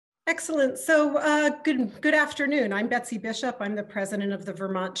Excellent. So good afternoon. I'm Betsy Bishop. I'm the president of the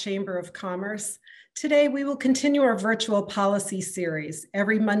Vermont Chamber of Commerce. Today, we will continue our virtual policy series.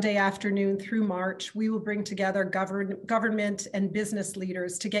 Every Monday afternoon through March, we will bring together government and business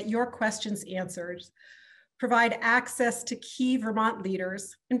leaders to get your questions answered, provide access to key Vermont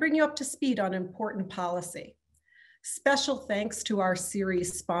leaders, and bring you up to speed on important policy. Special thanks to our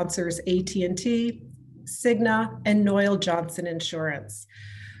series sponsors, AT&T, Cigna, and Noel Johnson Insurance.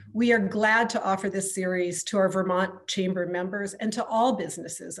 We are glad to offer this series to our Vermont Chamber members and to all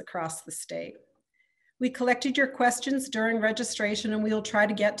businesses across the state. We collected your questions during registration and we will try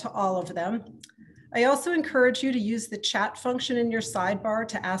to get to all of them. I also encourage you to use the chat function in your sidebar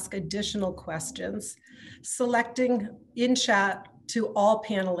to ask additional questions, selecting in chat to all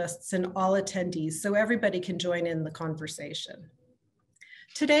panelists and all attendees so everybody can join in the conversation.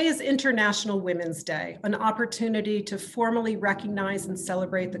 Today is International Women's Day, an opportunity to formally recognize and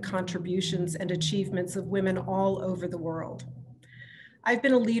celebrate the contributions and achievements of women all over the world. I've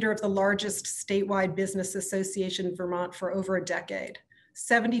been a leader of the largest statewide business association in Vermont for over a decade.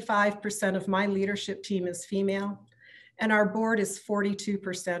 75% of my leadership team is female, and our board is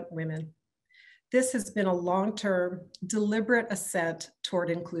 42% women. This has been a long-term, deliberate ascent toward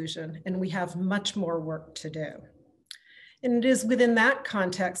inclusion, and we have much more work to do. And it is within that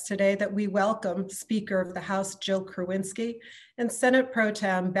context today that we welcome Speaker of the House, Jill Krowinski, and Senate Pro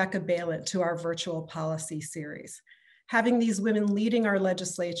Tem Becca Balint to our virtual policy series. Having these women leading our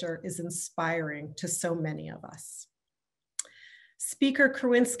legislature is inspiring to so many of us. Speaker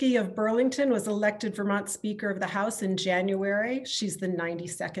Krowinski of Burlington was elected Vermont Speaker of the House in January. She's the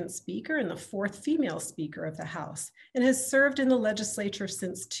 92nd Speaker and the 4th female Speaker of the House, and has served in the legislature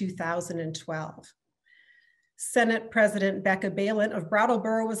since 2012. Senate President Becca Balint of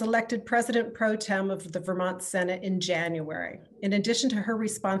Brattleboro was elected President Pro Tem of the Vermont Senate in January. In addition to her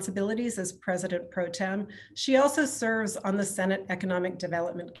responsibilities as President Pro Tem, she also serves on the Senate Economic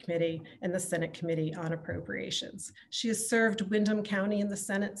Development Committee and the Senate Committee on Appropriations. She has served Windham County in the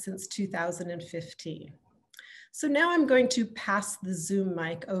Senate since 2015. So now I'm going to pass the Zoom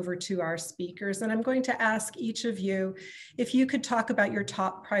mic over to our speakers, and I'm going to ask each of you if you could talk about your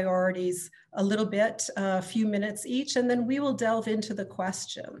top priorities a little bit, a few minutes each, and then we will delve into the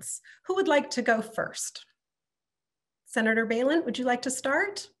questions. Who would like to go first? Senator Balint, would you like to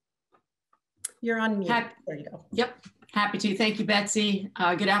start? You're on mute. There you go. Yep, happy to. Thank you, Betsy.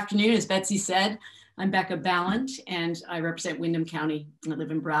 Good afternoon. As Betsy said, I'm Becca Balint, and I represent Windham County. I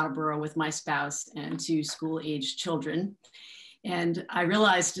live in Brattleboro with my spouse and 2 school-aged children. And I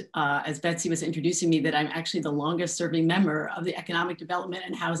realized, as Betsy was introducing me, that I'm actually the longest serving member of the Economic Development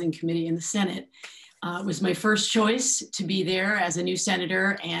and Housing Committee in the Senate. It was my first choice to be there as a new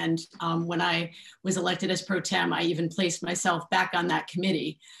senator. And when I was elected as pro tem, I even placed myself back on that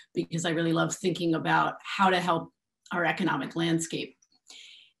committee because I really love thinking about how to help our economic landscape.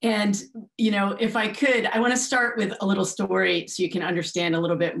 And, you know, if I could, I want to start with a little story so you can understand a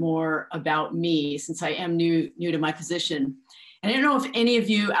little bit more about me, since I am new to my position. And I don't know if any of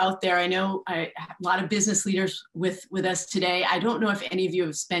you out there, I know a lot of business leaders with us today. I don't know if any of you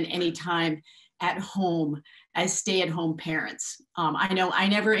have spent any time at home as stay-at-home parents. I know I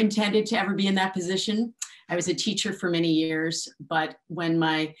never intended to ever be in that position. I was a teacher for many years, but when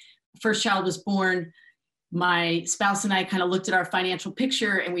my first child was born, my spouse and I kind of looked at our financial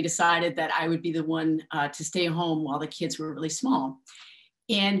picture and we decided that I would be the one to stay home while the kids were really small.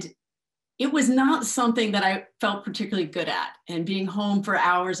 And it was not something that I felt particularly good at. And being home for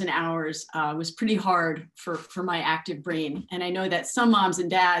hours and hours was pretty hard for my active brain. And I know that some moms and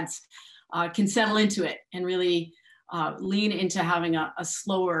dads can settle into it and really lean into having a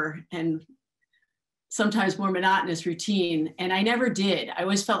slower and sometimes more monotonous routine. And I never did. I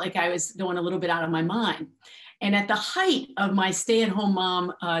always felt like I was going a little bit out of my mind. And at the height of my stay-at-home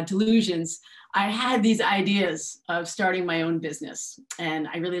mom delusions, I had these ideas of starting my own business. And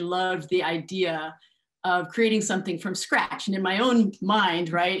I really loved the idea of creating something from scratch. And in my own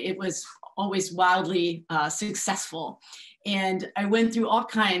mind, right, it was always wildly successful. And I went through all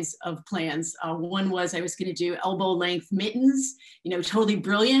kinds of plans. One was I was going to do elbow length mittens, you know, totally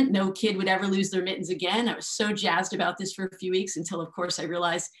brilliant. No kid would ever lose their mittens again. I was so jazzed about this for a few weeks until, of course, I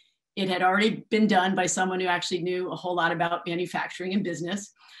realized it had already been done by someone who actually knew a whole lot about manufacturing and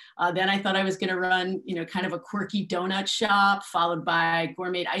business. Then I thought I was going to run, you know, kind of a quirky donut shop, followed by a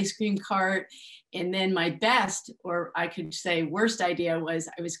gourmet ice cream cart. And then my best, or I could say worst idea, was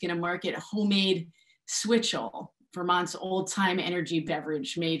I was going to market homemade switchel, Vermont's old-time energy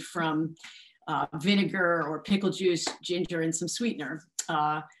beverage made from vinegar or pickle juice, ginger, and some sweetener.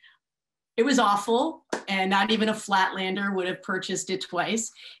 it was awful, and not even a Flatlander would have purchased it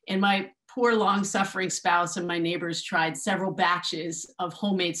twice. And my poor long-suffering spouse and my neighbors tried several batches of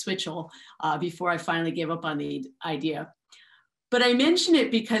homemade switchel before I finally gave up on the idea. But I mention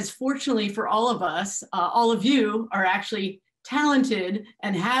it because fortunately for all of us, all of you are actually talented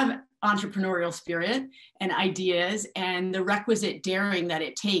and have entrepreneurial spirit and ideas and the requisite daring that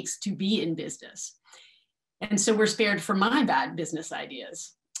it takes to be in business. And so we're spared from my bad business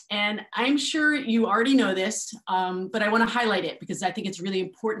ideas. And I'm sure you already know this, but I want to highlight it because I think it's a really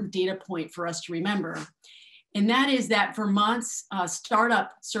important data point for us to remember. And that is that Vermont's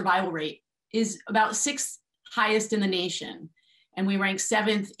startup survival rate is about 6th highest in the nation. And we rank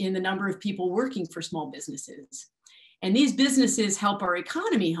 7th in the number of people working for small businesses. And these businesses help our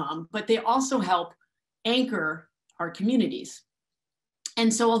economy hum, but they also help anchor our communities.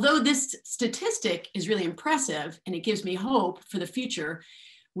 And so although this statistic is really impressive and it gives me hope for the future,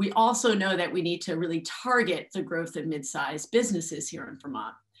 we also know that we need to really target the growth of mid-sized businesses here in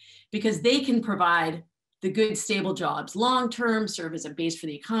Vermont because they can provide the good, stable jobs long-term, serve as a base for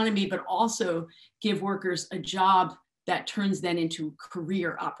the economy, but also give workers a job that turns then into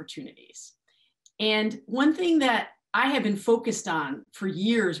career opportunities. And one thing that I have been focused on for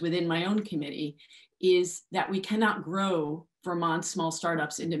years within my own committee is that we cannot grow Vermont small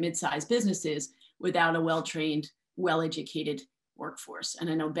startups into mid-sized businesses without a well-trained, well-educated workforce. And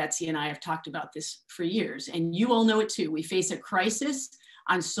I know Betsy and I have talked about this for years, and you all know it too. We face a crisis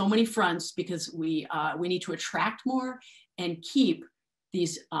on so many fronts because we need to attract more and keep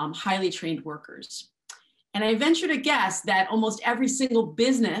these highly trained workers. And I venture to guess that almost every single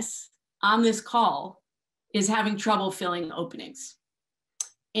business on this call is having trouble filling openings.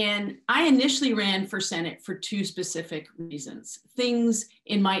 And I initially ran for Senate for 2 specific reasons. Things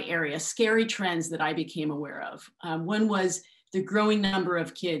in my area, scary trends that I became aware of. One was the growing number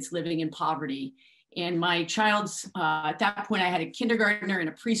of kids living in poverty. And my child's, at that point I had a kindergartner and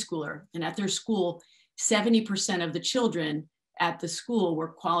a preschooler. And at their school, 70% of the children at the school were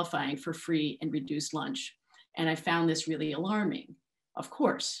qualifying for free and reduced lunch. And I found this really alarming, of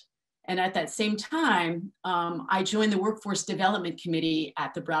course. And at that same time, I joined the Workforce Development Committee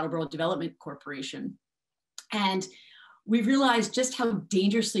at the Brattleboro Development Corporation. And we realized just how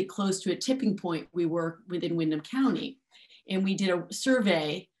dangerously close to a tipping point we were within Windham County. And we did a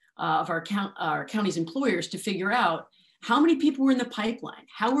survey of our county's employers to figure out how many people were in the pipeline.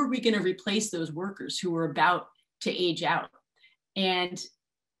 How were we going to replace those workers who were about to age out? And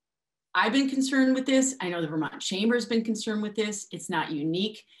I've been concerned with this. I know the Vermont Chamber has been concerned with this. It's not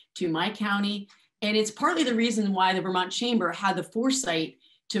unique to my county. And it's partly the reason why the Vermont Chamber had the foresight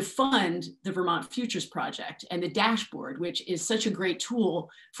to fund the Vermont Futures Project and the dashboard, which is such a great tool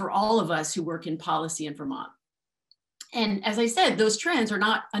for all of us who work in policy in Vermont. And as I said, those trends are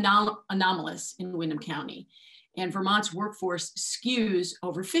not anomalous in Windham County. And Vermont's workforce skews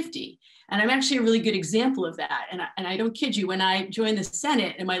over 50. And I'm actually a really good example of that. And I don't kid you, when I joined the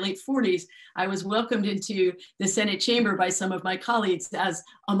Senate in my late 40s, I was welcomed into the Senate chamber by some of my colleagues as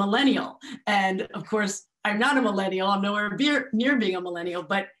a millennial. And of course, I'm not a millennial, I'm nowhere near being a millennial,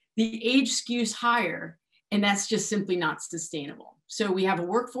 but the age skews higher, and that's just simply not sustainable. So we have a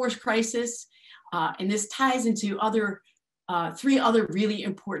workforce crisis, and this ties into 3 other really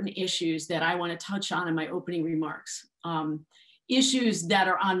important issues that I want to touch on in my opening remarks. Issues that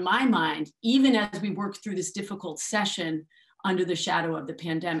are on my mind, even as we work through this difficult session under the shadow of the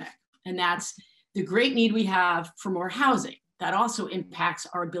pandemic. And that's the great need we have for more housing. That also impacts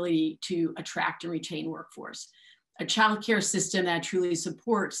our ability to attract and retain workforce. A childcare system that truly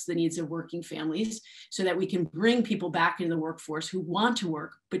supports the needs of working families so that we can bring people back into the workforce who want to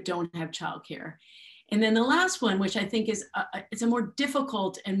work but don't have childcare. And then the last one, which I think is it's a more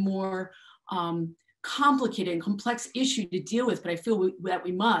difficult and more complicated and complex issue to deal with, but I feel that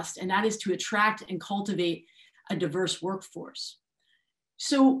we must, and that is to attract and cultivate a diverse workforce.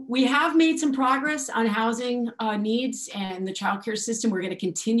 So we have made some progress on housing needs and the childcare system. We're going to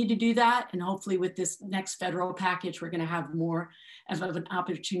continue to do that. And hopefully with this next federal package, we're going to have more of an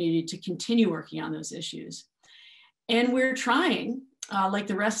opportunity to continue working on those issues. And we're trying, like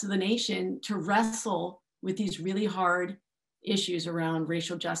the rest of the nation, to wrestle with these really hard issues around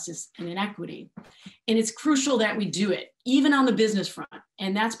racial justice and inequity. And it's crucial that we do it, even on the business front.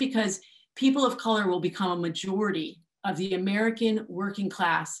 And that's because people of color will become a majority of the American working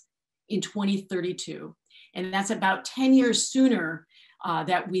class in 2032. And that's about 10 years sooner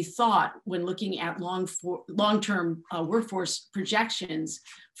that we thought when looking at long-term workforce projections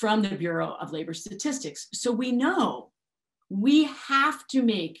from the Bureau of Labor Statistics. So we know we have to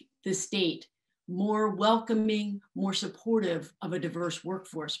make the state more welcoming, more supportive of a diverse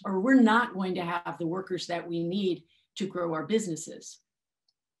workforce, or we're not going to have the workers that we need to grow our businesses.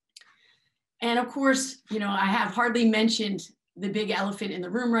 And of course, you know, I have hardly mentioned the big elephant in the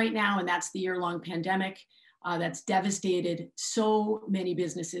room right now, and that's the year-long pandemic that's devastated so many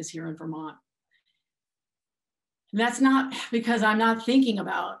businesses here in Vermont. And that's not because I'm not thinking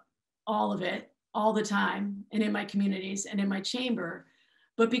about all of it all the time and in my communities and in my chamber,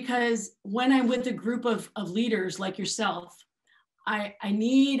 but because when I'm with a group of leaders like yourself, I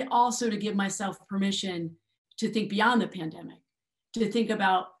need also to give myself permission to think beyond the pandemic, to think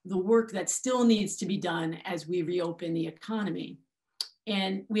about the work that still needs to be done as we reopen the economy.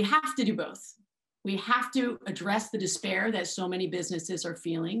 And we have to do both. We have to address the despair that so many businesses are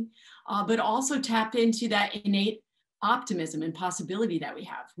feeling, but also tap into that innate optimism and possibility that we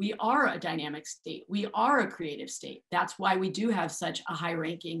have. We are a dynamic state. We are a creative state. That's why we do have such a high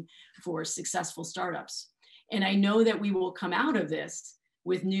ranking for successful startups. And I know that we will come out of this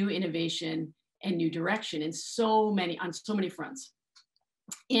with new innovation and new direction on so many fronts.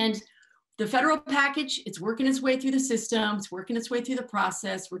 And the federal package, it's working its way through the system, it's working its way through the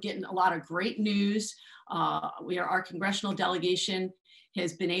process. We're getting a lot of great news. Our congressional delegation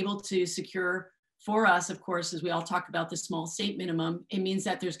has been able to secure for us, of course, as we all talk about the small state minimum, it means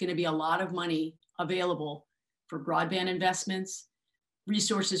that there's going to be a lot of money available for broadband investments,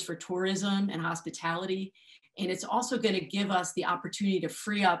 resources for tourism and hospitality. And it's also going to give us the opportunity to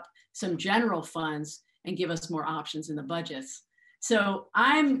free up some general funds and give us more options in the budgets. So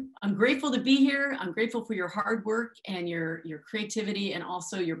I'm grateful to be here. I'm grateful for your hard work and your creativity and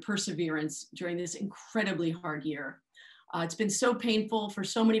also your perseverance during this incredibly hard year. It's been so painful for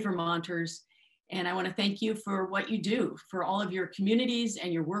so many Vermonters. And I want to thank you for what you do for all of your communities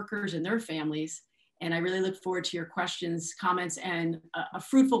and your workers and their families. And I really look forward to your questions, comments, and a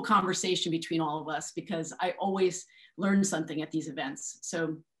fruitful conversation between all of us, because I always learn something at these events.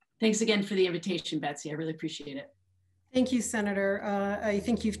 So thanks again for the invitation, Betsy. I really appreciate it. Thank you, Senator. I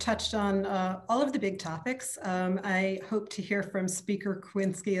think you've touched on all of the big topics. I hope to hear from Speaker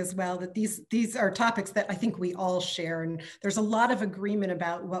Krowinski as well, that these are topics that I think we all share, and there's a lot of agreement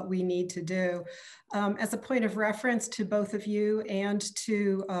about what we need to do. As a point of reference to both of you and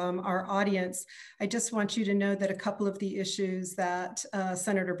to our audience, I just want you to know that a couple of the issues that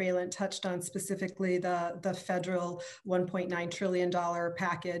Senator Balint touched on, specifically the federal $1.9 trillion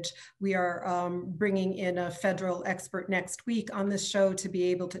package, we are bringing in a federal expert next week on this show to be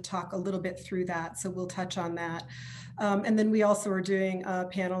able to talk a little bit through that. So we'll touch on that. And then we also are doing a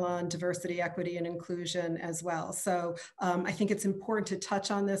panel on diversity, equity, and inclusion as well. So I think it's important to touch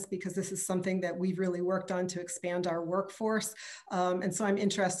on this because this is something that we've really worked on to expand our workforce. And so I'm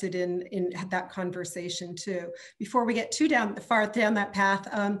interested in that conversation too. Before we get too far down that path,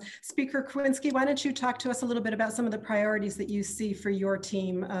 Speaker Krowinski, why don't you talk to us a little bit about some of the priorities that you see for your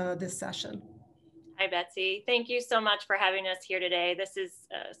team this session? Hi, Betsy. Thank you so much for having us here today. This is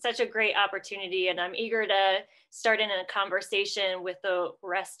such a great opportunity, and I'm eager to start in a conversation with the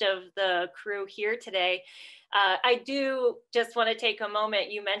rest of the crew here today. I do just want to take a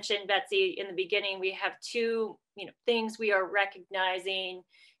moment. You mentioned, Betsy, in the beginning, we have two things we are recognizing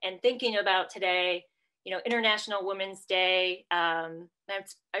and thinking about today. International Women's Day. I'm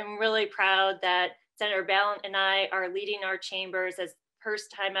really proud that Senator Balint and I are leading our chambers as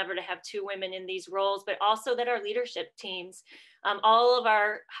first time ever to have two women in these roles, but also that our leadership teams, all of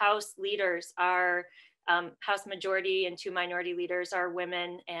our House leaders are House majority and two minority leaders are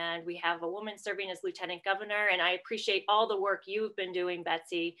women, and we have a woman serving as Lieutenant Governor. And I appreciate all the work you've been doing,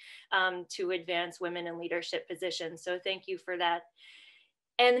 Betsy, to advance women in leadership positions. So thank you for that.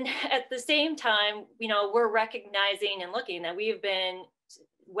 And at the same time, we're recognizing and looking that we've been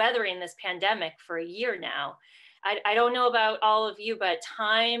weathering this pandemic for a year now. I don't know about all of you, but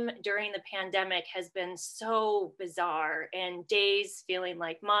time during the pandemic has been so bizarre, and days feeling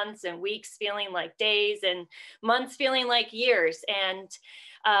like months and weeks feeling like days and months feeling like years. And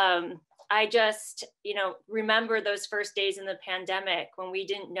I just, remember those first days in the pandemic when we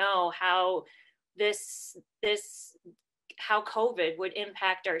didn't know how how COVID would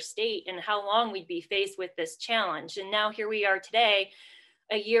impact our state and how long we'd be faced with this challenge. And now here we are today,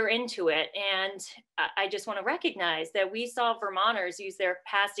 a year into it. And I just want to recognize that we saw Vermonters use their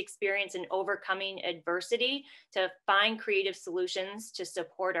past experience in overcoming adversity to find creative solutions to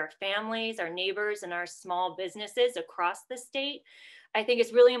support our families, our neighbors, and our small businesses across the state. I think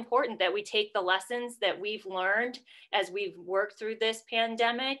it's really important that we take the lessons that we've learned as we've worked through this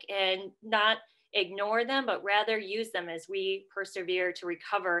pandemic and not ignore them, but rather use them as we persevere to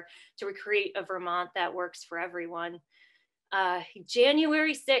recover, to recreate a Vermont that works for everyone.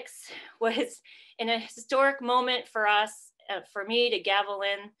 January 6th was a historic moment for us, for me to gavel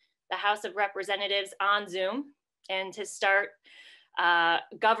in the House of Representatives on Zoom and to start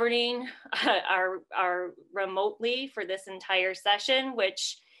governing our remotely for this entire session,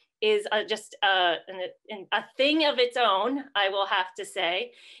 which is just a thing of its own, I will have to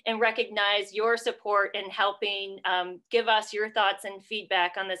say, and recognize your support in helping give us your thoughts and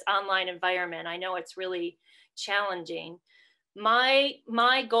feedback on this online environment. I know it's really challenging. My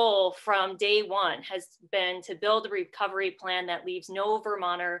goal from day one has been to build a recovery plan that leaves no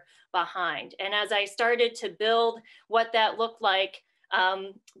Vermonter behind. And as I started to build what that looked like,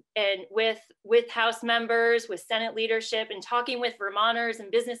 and with House members, with Senate leadership, and talking with Vermonters and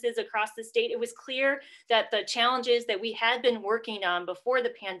businesses across the state, it was clear that the challenges that we had been working on before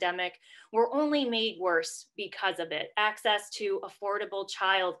the pandemic were only made worse because of it. Access to affordable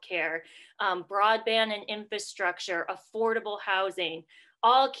childcare, broadband and infrastructure, affordable housing,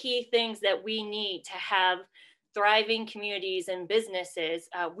 all key things that we need to have thriving communities and businesses,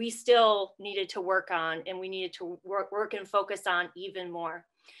 we still needed to work on, and we needed to work and focus on even more.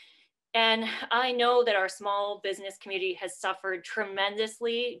 And I know that our small business community has suffered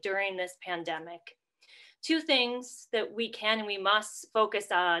tremendously during this pandemic. Two things that we can and we must focus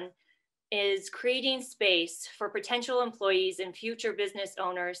on is creating space for potential employees and future business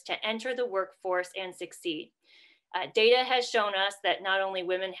owners to enter the workforce and succeed. Data has shown us that not only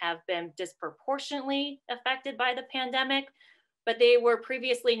women have been disproportionately affected by the pandemic, but they were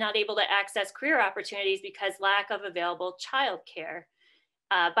previously not able to access career opportunities because lack of available childcare.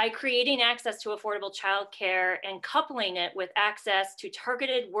 By creating access to affordable childcare and coupling it with access to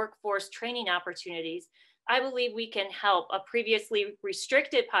targeted workforce training opportunities, I believe we can help a previously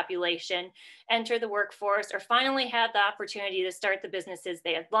restricted population enter the workforce or finally have the opportunity to start the businesses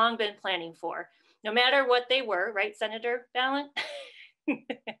they had long been planning for, no matter what they were, right, Senator Balint?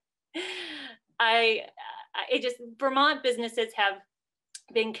 Vermont businesses have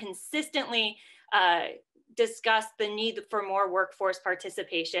been consistently discussed the need for more workforce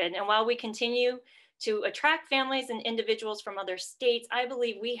participation. And while we continue to attract families and individuals from other states, I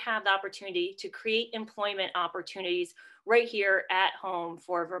believe we have the opportunity to create employment opportunities right here at home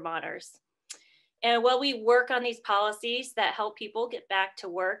for Vermonters. And while we work on these policies that help people get back to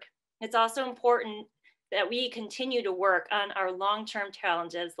work, it's also important that we continue to work on our long-term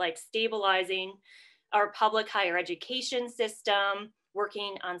challenges like stabilizing our public higher education system,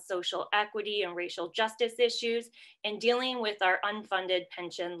 working on social equity and racial justice issues, and dealing with our unfunded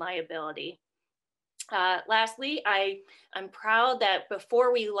pension liability. Lastly, I'm proud that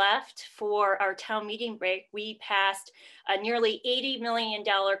before we left for our town meeting break, we passed a nearly $80 million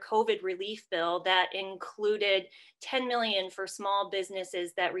COVID relief bill that included $10 million for small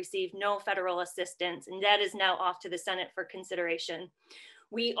businesses that receive no federal assistance, and that is now off to the Senate for consideration.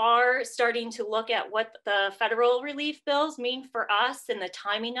 We are starting to look at what the federal relief bills mean for us and the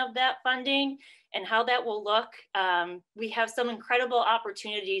timing of that funding and how that will look. We have some incredible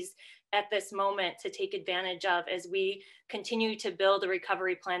opportunities at this moment to take advantage of as we continue to build a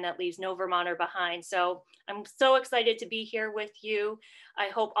recovery plan that leaves no Vermonter behind. So I'm so excited to be here with you. I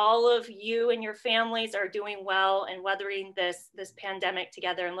hope all of you and your families are doing well and weathering this pandemic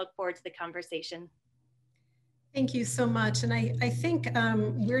together, and look forward to the conversation. Thank you so much. And I think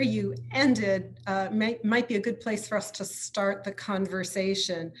where you ended might be a good place for us to start the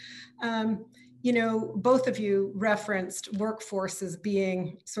conversation. You know, both of you referenced workforce as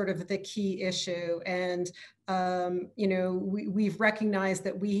being sort of the key issue. And, you know, we've recognized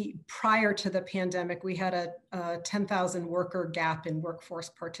that prior to the pandemic, we had a 10,000 worker gap in workforce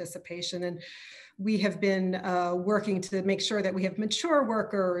participation. And we have been working to make sure that we have mature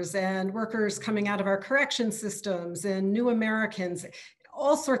workers and workers coming out of our correction systems and new Americans,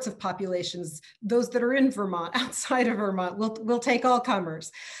 all sorts of populations, those that are in Vermont, outside of Vermont, we'll take all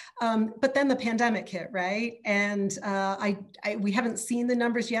comers. But then the pandemic hit, right? And we haven't seen the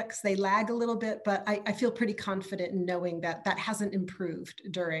numbers yet because they lag a little bit, but I feel pretty confident in knowing that that hasn't improved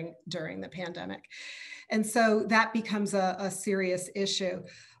during the pandemic. And so that becomes a serious issue.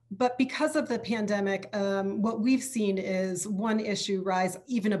 But because of the pandemic, what we've seen is one issue rise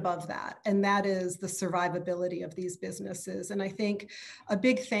even above that, and that is the survivability of these businesses. And I think a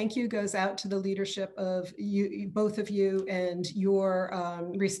big thank you goes out to the leadership of you, both of you, and your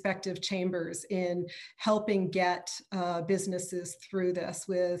respective chambers in helping get businesses through this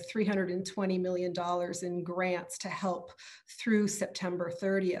with $320 million in grants to help through September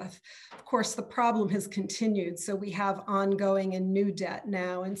 30th. Of course, the problem has continued, so we have ongoing and new debt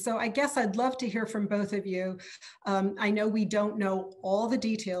now. And so I guess I'd love to hear from both of you. I know we don't know all the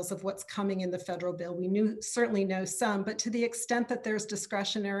details of what's coming in the federal bill. We certainly know some, but to the extent that there's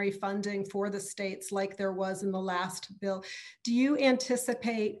discretionary funding for the states like there was in the last bill, do you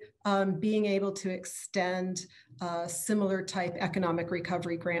anticipate being able to extend similar type economic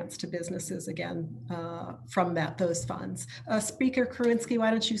recovery grants to businesses again from those funds? Speaker Krowinski,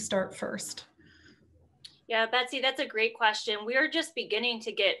 why don't you start first? Yeah, Betsy, that's a great question. We're just beginning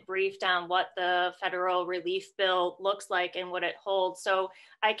to get briefed on what the federal relief bill looks like and what it holds. So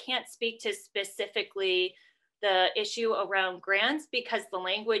I can't speak to specifically the issue around grants because the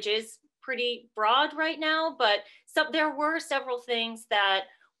language is pretty broad right now, but there were several things that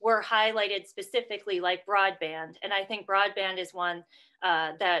were highlighted specifically, like broadband. And I think broadband is one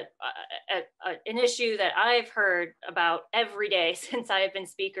an issue that I've heard about every day since I have been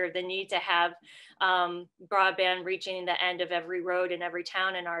speaker, the need to have broadband reaching the end of every road in every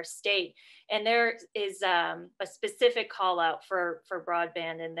town in our state. And there is a specific call out for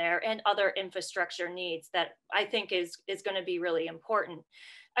broadband in there and other infrastructure needs that I think is going to be really important.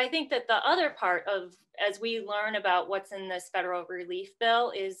 I think that the other part of, as we learn about what's in this federal relief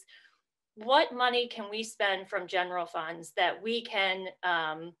bill, is what money can we spend from general funds that we can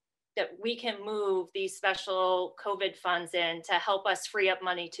move these special COVID funds in to help us free up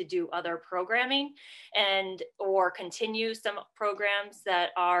money to do other programming or continue some programs that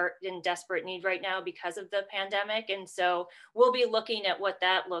are in desperate need right now because of the pandemic. And so we'll be looking at what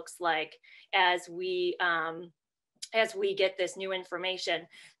that looks like as we get this new information.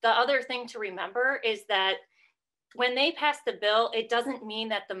 The other thing to remember is that when they pass the bill, it doesn't mean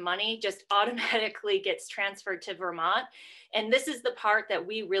that the money just automatically gets transferred to Vermont. And this is the part that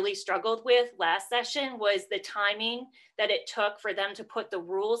we really struggled with last session, was the timing that it took for them to put the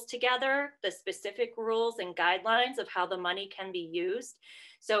rules together, the specific rules and guidelines of how the money can be used.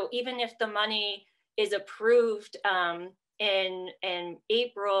 So even if the money is approved in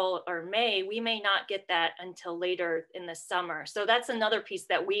April or May, we may not get that until later in the summer. So that's another piece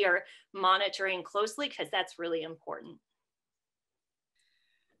that we are monitoring closely because that's really important.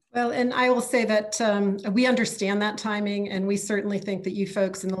 Well, and I will say that we understand that timing, and we certainly think that you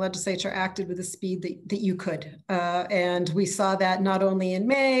folks in the legislature acted with the speed that you could. And we saw that not only in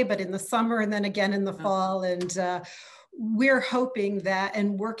May, but in the summer and then again in the fall. And we're hoping that,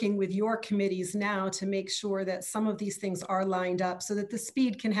 and working with your committees now to make sure that some of these things are lined up so that the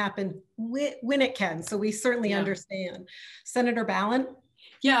speed can happen when it can. So we certainly understand. Senator Balint?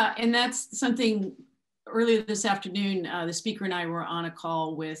 Yeah, and that's something. Earlier this afternoon, the speaker and I were on a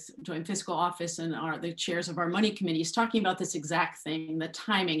call with Joint Fiscal Office and the chairs of our money committees talking about this exact thing, the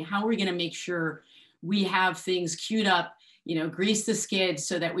timing. How are we going to make sure we have things queued up, grease the skids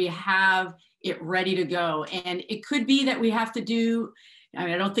so that we have it ready to go? And it could be that we have to do,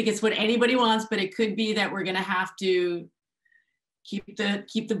 I don't think it's what anybody wants, but it could be that we're going to have to keep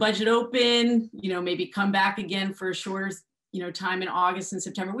the budget open, maybe come back again for a shorter time in August and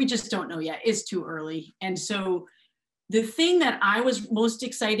September. We just don't know yet. It's too early. And so the thing that I was most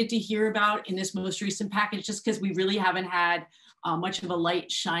excited to hear about in this most recent package, just because we really haven't had much of a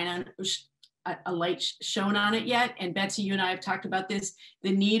light shown on it yet. And Betsy, you and I have talked about this,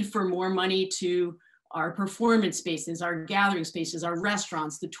 the need for more money to our performance spaces, our gathering spaces, our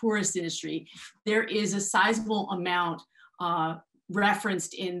restaurants, the tourist industry. There is a sizable amount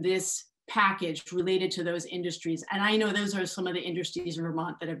referenced in this package related to those industries. And I know those are some of the industries in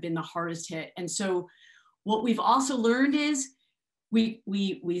Vermont that have been the hardest hit. And so what we've also learned is we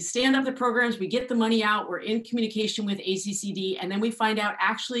stand up the programs, we get the money out, we're in communication with ACCD, and then we find out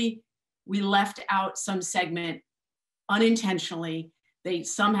actually we left out some segment unintentionally. They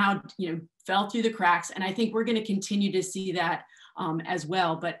somehow fell through the cracks. And I think we're going to continue to see that as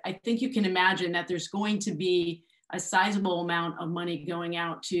well. But I think you can imagine that there's going to be a sizable amount of money going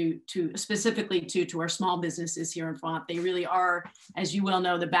out to specifically to our small businesses here in Vermont. They really are, as you well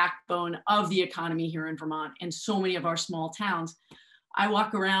know, the backbone of the economy here in Vermont and so many of our small towns. I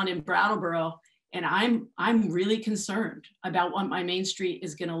walk around in Brattleboro and I'm really concerned about what my Main Street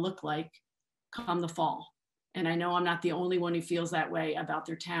is going to look like come the fall. And I know I'm not the only one who feels that way about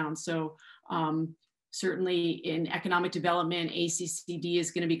their town. So certainly in economic development, ACCD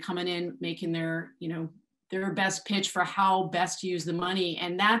is going to be coming in, making their best pitch for how best to use the money.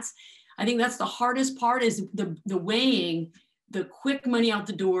 And I think that's the hardest part, is the weighing the quick money out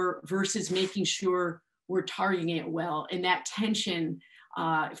the door versus making sure we're targeting it well. And that tension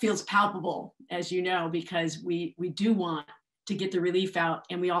feels palpable, as you know, because we do want to get the relief out.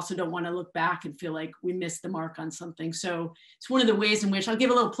 And we also don't want to look back and feel like we missed the mark on something. So it's one of the ways in which, I'll give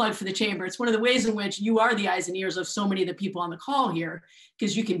a little plug for the chamber. It's one of the ways in which you are the eyes and ears of so many of the people on the call here,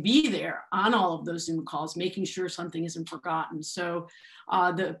 because you can be there on all of those Zoom calls, making sure something isn't forgotten. So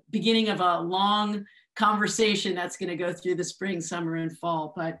the beginning of a long conversation that's going to go through the spring, summer, and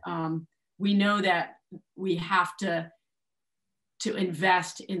fall. But we know that we have to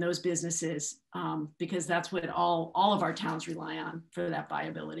invest in those businesses because that's what all of our towns rely on for that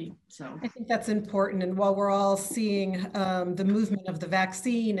viability. So I think that's important. And while we're all seeing the movement of the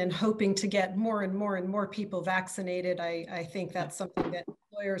vaccine and hoping to get more and more and more people vaccinated, I think that's something that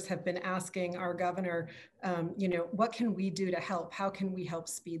employers have been asking our governor, you know, what can we do to help? How can we help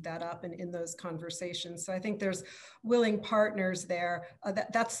speed that up and in those conversations? So I think there's willing partners there.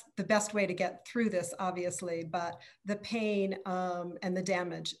 That's the best way to get through this, obviously, but the pain and the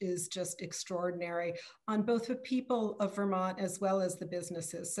damage is just extraordinary on both the people of Vermont as well as the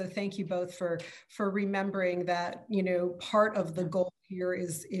businesses. So thank you both for remembering that, you know, part of the goal here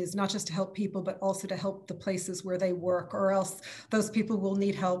is not just to help people, but also to help the places where they work, or else those people will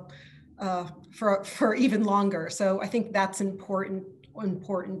need help for even longer. So I think that's important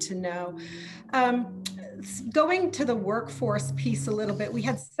to know. Going to the workforce piece a little bit, we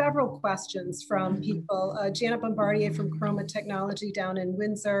had several questions from people. Janet Bombardier from Chroma Technology down in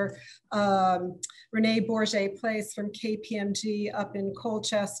Windsor, Renee Bourget Place from KPMG up in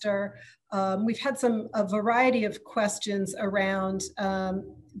Colchester. We've had a variety of questions around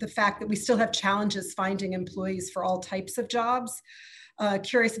the fact that we still have challenges finding employees for all types of jobs.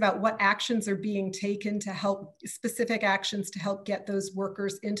 Curious about what actions are being taken to help, specific actions to help get those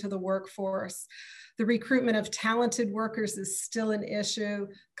workers into the workforce. The recruitment of talented workers is still an issue.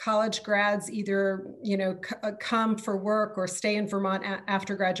 College grads either, you know, come for work or stay in Vermont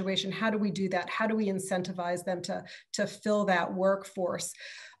after graduation. How do we do that? How do we incentivize them to fill that workforce?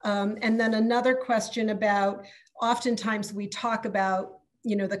 And then another question about, oftentimes we talk about,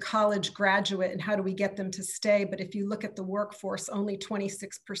 you know, the college graduate and how do we get them to stay? But if you look at the workforce, only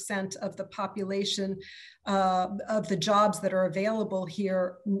 26% of the population of the jobs that are available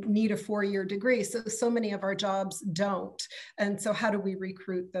here need a 4-year degree. So many of our jobs don't. And so how do we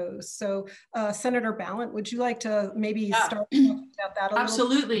recruit those? So Senator Balint, would you like to maybe start talking about that a little?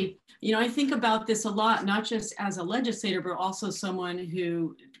 Absolutely. You know, I think about this a lot, not just as a legislator, but also someone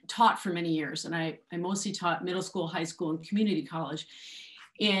who taught for many years. And I mostly taught middle school, high school, and community college.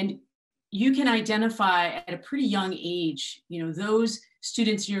 And you can identify at a pretty young age, you know, those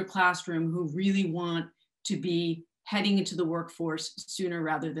students in your classroom who really want to be heading into the workforce sooner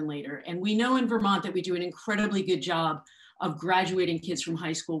rather than later. And we know in Vermont that we do an incredibly good job of graduating kids from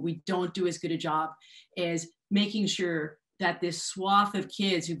high school. We don't do as good a job as making sure that this swath of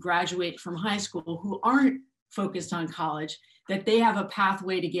kids who graduate from high school who aren't focused on college, that they have a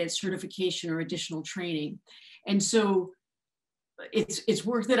pathway to get certification or additional training. And so it's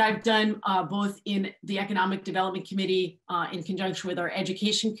work that I've done both in the Economic Development Committee in conjunction with our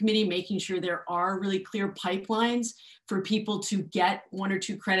Education Committee, making sure there are really clear pipelines for people to get 1 or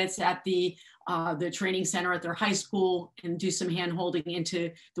 2 credits at the training center at their high school and do some hand-holding into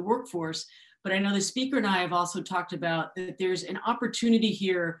the workforce. But I know the speaker and I have also talked about that there's an opportunity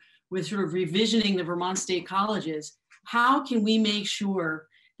here with sort of revisioning the Vermont State Colleges. How can we make sure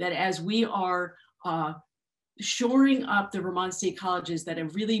that as we are shoring up the Vermont State Colleges, that a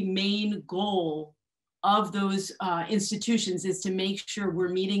really main goal of those institutions is to make sure we're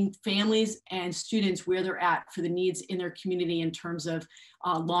meeting families and students where they're at for the needs in their community in terms of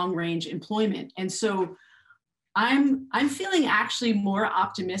long-range employment. And so I'm feeling actually more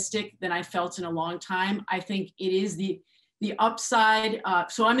optimistic than I felt in a long time. I think it is the upside.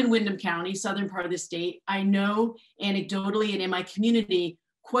 So I'm in Windham County, southern part of the state. I know anecdotally and in my community,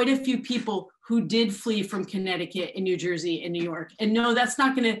 quite a few people who did flee from Connecticut and New Jersey and New York. And no, that's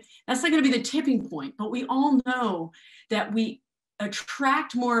not gonna be the tipping point, but we all know that we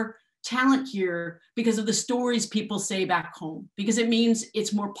attract more talent here because of the stories people say back home, because it means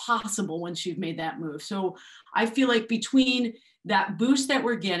it's more possible once you've made that move. So I feel like between that boost that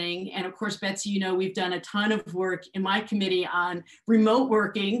we're getting, and of course, Betsy, you know, we've done a ton of work in my committee on remote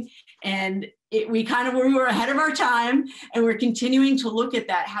working, and we were ahead of our time, and we're continuing to look at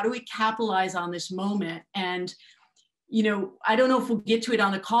that. How do we capitalize on this moment? And, you know, I don't know if we'll get to it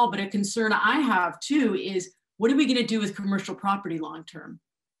on the call, but a concern I have too is, what are we gonna do with commercial property long-term?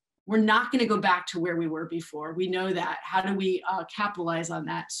 We're not gonna go back to where we were before. We know that. How do we capitalize on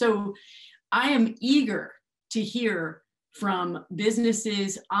that? So I am eager to hear from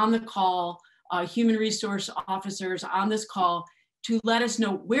businesses on the call, human resource officers on this call, to let us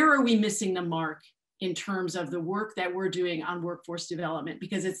know, where are we missing the mark in terms of the work that we're doing on workforce development,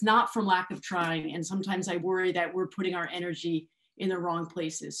 because it's not from lack of trying. And sometimes I worry that we're putting our energy in the wrong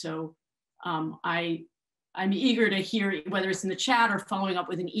places. So I'm eager to hear, whether it's in the chat or following up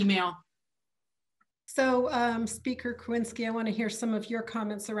with an email. So Speaker Krowinski, I want to hear some of your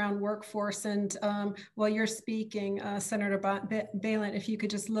comments around workforce. And while you're speaking, Senator Balint, if you could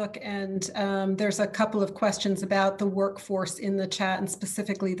just look, and there's a couple of questions about the workforce in the chat, and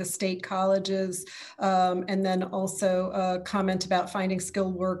specifically the state colleges, and then also a comment about finding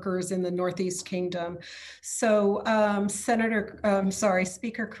skilled workers in the Northeast Kingdom. So Speaker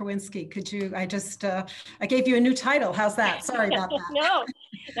Krowinski, could you, I gave you a new title. How's that? Sorry about that. No.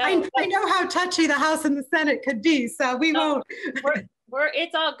 I know how touchy the House and the Senate could be, so we won't.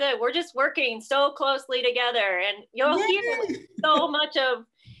 It's all good. We're just working so closely together, and you'll hear so much of.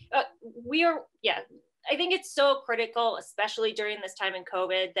 I think it's so critical, especially during this time in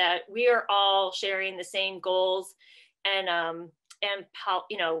COVID, that we are all sharing the same goals and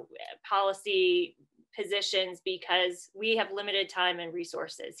policy positions, because we have limited time and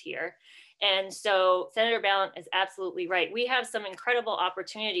resources here. And so Senator Balint is absolutely right. We have some incredible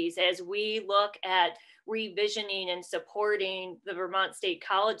opportunities as we look at revisioning and supporting the Vermont State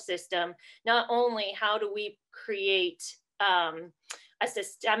College system. Not only how do we create a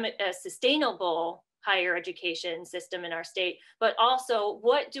sustainable higher education system in our state, but also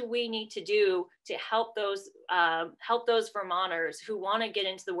what do we need to do to help those Vermonters who want to get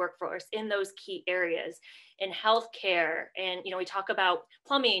into the workforce in those key areas, in healthcare, and we talk about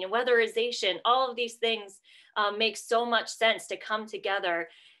plumbing and weatherization. All of these things make so much sense to come together.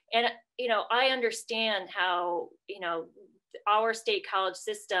 And I understand how our state college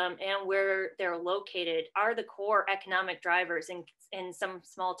system and where they're located are the core economic drivers in some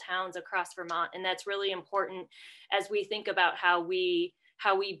small towns across Vermont. And that's really important as we think about how we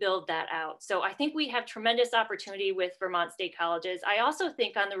build that out. So I think we have tremendous opportunity with Vermont state colleges. I also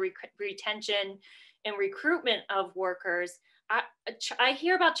think on the retention and recruitment of workers, I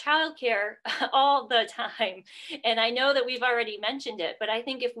hear about childcare all the time, and I know that we've already mentioned it, but I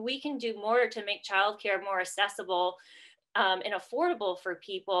think if we can do more to make childcare more accessible and affordable for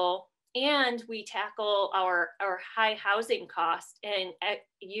people, and we tackle our high housing costs and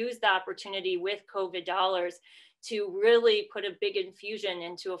use the opportunity with COVID dollars to really put a big infusion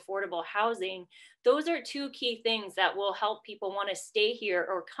into affordable housing, those are two key things that will help people want to stay here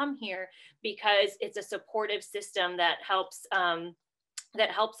or come here, because it's a supportive system that helps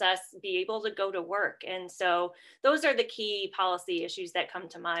us be able to go to work. And so those are the key policy issues that come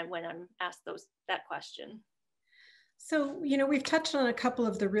to mind when I'm asked that question. So, we've touched on a couple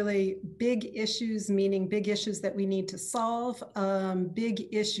of the really big issues, meaning big issues that we need to solve, big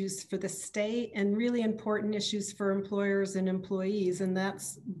issues for the state, and really important issues for employers and employees, and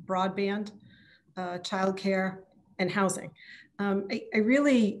that's broadband, childcare, and housing. I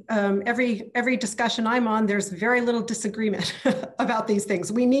really, every discussion I'm on, there's very little disagreement about these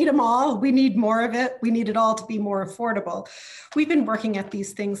things. We need them all. We need more of it. We need it all to be more affordable. We've been working at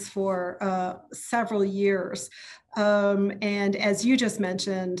these things for several years. And as you just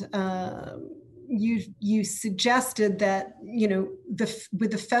mentioned, you suggested that, with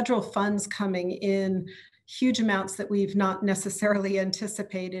the federal funds coming in huge amounts that we've not necessarily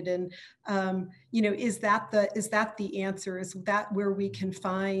anticipated. And, is that the answer? Is that where we can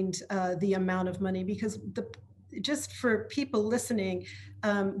find the amount of money? Because just for people listening,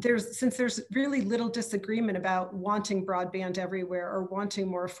 since there's really little disagreement about wanting broadband everywhere, or wanting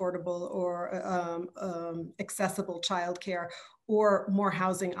more affordable or accessible childcare, or more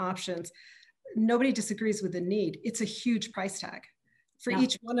housing options, nobody disagrees with the need. It's a huge price tag. For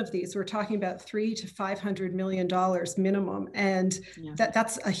each one of these, we're talking about $300 to $500 million minimum, and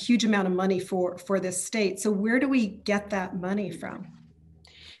that's a huge amount of money for this state. So where do we get that money from?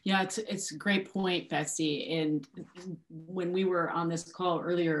 Yeah, it's a great point, Betsy. And when we were on this call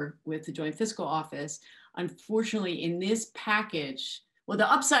earlier with the Joint Fiscal Office, unfortunately in this package, well,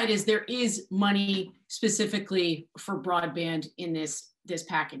 the upside is there is money specifically for broadband in this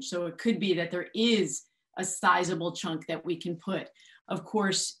package. So it could be that there is a sizable chunk that we can put. Of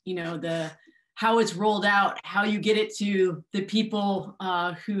course, how it's rolled out, how you get it to the people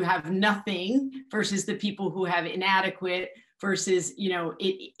who have nothing versus the people who have inadequate, versus,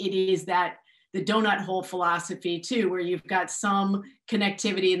 it is that the donut hole philosophy too, where you've got some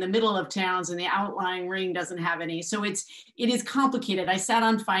connectivity in the middle of towns and the outlying ring doesn't have any. So it is complicated. I sat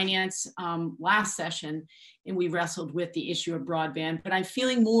on finance last session and we wrestled with the issue of broadband, but I'm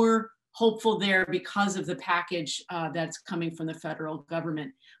feeling more hopeful there because of the package that's coming from the federal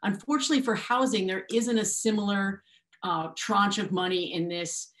government. Unfortunately for housing, there isn't a similar tranche of money in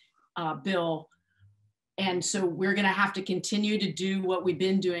this bill And so we're going to have to continue to do what we've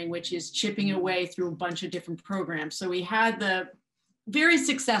been doing, which is chipping away through a bunch of different programs. So we had the very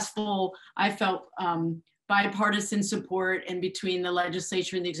successful, I felt, bipartisan support and between the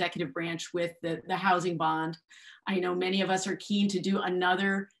legislature and the executive branch with the housing bond. I know many of us are keen to do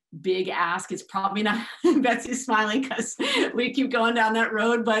another big ask. It's probably not, Betsy's smiling because we keep going down that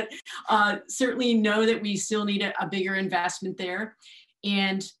road, but certainly know that we still need a bigger investment there.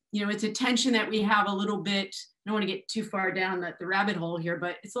 And, you know, it's a tension that we have a little bit, I don't want to get too far down the rabbit hole here,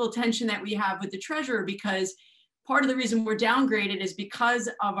 but it's a little tension that we have with the treasurer, because part of the reason we're downgraded is because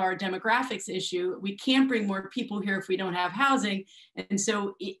of our demographics issue. We can't bring more people here if we don't have housing. And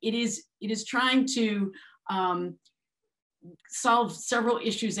so it is trying to solve several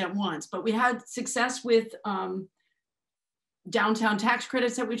issues at once. But we had success with downtown tax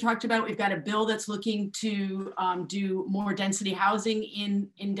credits that we talked about. We've got a bill that's looking to do more density housing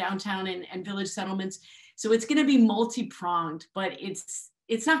in downtown and village settlements. So it's going to be multi-pronged, but it's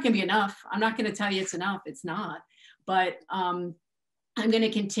not going to be enough. I'm not going to tell you it's enough. It's not. But I'm going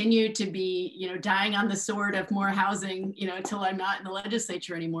to continue to be, you know, dying on the sword of more housing, you know, until I'm not in the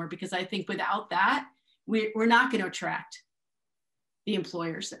legislature anymore, because I think without that, we're not going to attract the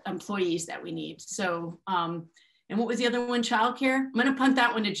employees that we need. So, and what was the other one? Childcare. I'm going to punt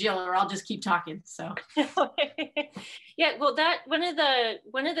that one to Jill, or I'll just keep talking. So, yeah. Well, that one of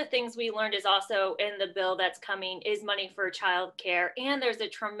the things we learned is also in the bill that's coming is money for childcare, and there's a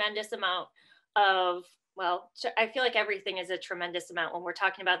tremendous amount of, well, I feel like everything is a tremendous amount when we're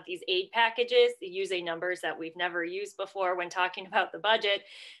talking about these aid packages, using numbers that we've never used before when talking about the budget.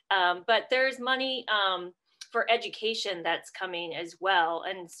 But there's money for education that's coming as well.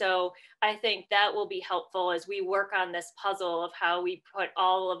 And so I think that will be helpful as we work on this puzzle of how we put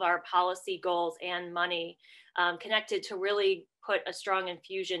all of our policy goals and money connected to really put a strong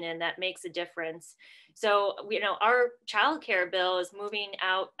infusion in that makes a difference. So, you know, our childcare bill is moving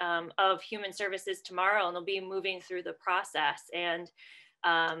out of Human Services tomorrow, and they'll be moving through the process. And,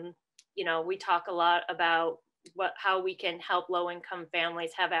 you know, we talk a lot about how we can help low-income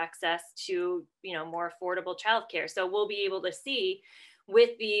families have access to, you know, more affordable childcare. So we'll be able to see with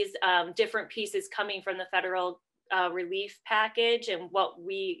these different pieces coming from the federal relief package and what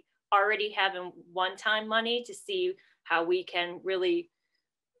we already have in one-time money to see how we can really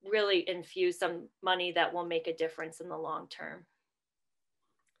infuse some money that will make a difference in the long term.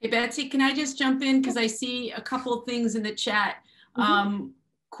 Hey, Betsy, can I just jump in? Because I see a couple of things in the chat.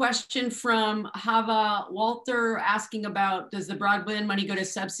 Question from Hava Walter asking about, does the broadband money go to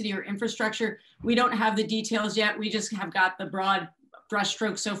subsidy or infrastructure? We don't have the details yet. We just have got the broad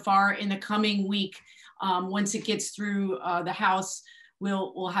brushstroke so far. In the coming week, once it gets through the House,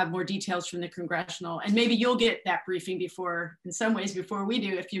 we'll have more details from the congressional, and maybe you'll get that briefing before, in some ways, before we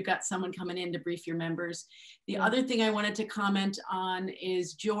do, if you've got someone coming in to brief your members. The other thing I wanted to comment on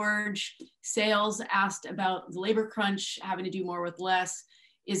is George Sales asked about the labor crunch, having to do more with less.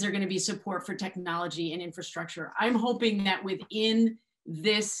 Is there going to be support for technology and infrastructure? I'm hoping that within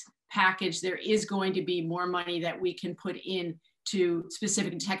this package, there is going to be more money that we can put in to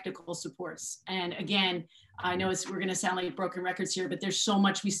specific technical supports. And again, I know we're going to sound like broken records here, but there's so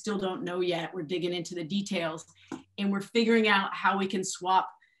much we still don't know yet. We're digging into the details, and we're figuring out how we can swap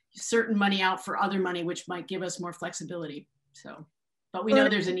certain money out for other money, which might give us more flexibility. So, but we know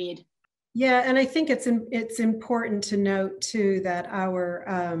there's a need. Yeah, and I think it's important to note too that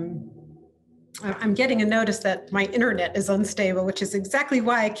I'm getting a notice that my internet is unstable, which is exactly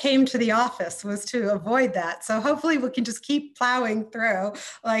why I came to the office, was to avoid that. So hopefully we can just keep plowing through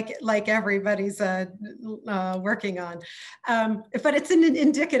like everybody's working on. But it's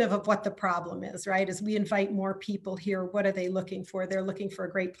indicative of what the problem is, right? As we invite more people here, what are they looking for? They're looking for a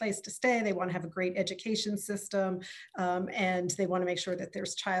great place to stay. They want to have a great education system, and they want to make sure that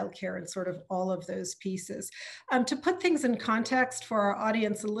there's childcare and sort of all of those pieces. To put things in context for our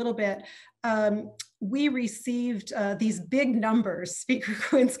audience a little bit, we received these big numbers. Speaker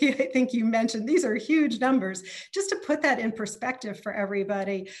Krowinski, I think you mentioned, these are huge numbers. Just to put that in perspective for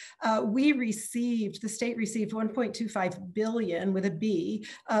everybody, the state received 1.25 billion with a B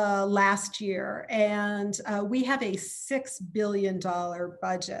last year, and we have a $6 billion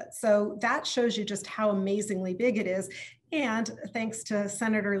budget. So that shows you just how amazingly big it is. And thanks to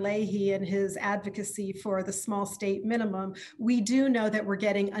Senator Leahy and his advocacy for the small state minimum, we do know that we're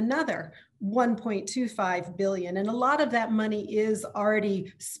getting another 1.25 billion. And a lot of that money is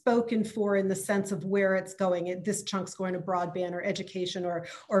already spoken for in the sense of where it's going. This chunk's going to broadband or education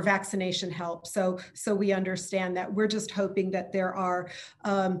or vaccination help. So we understand that. We're just hoping that there are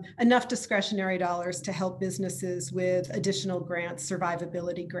enough discretionary dollars to help businesses with additional grants,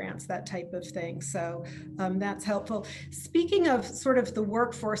 survivability grants, that type of thing. So that's helpful. Speaking of sort of the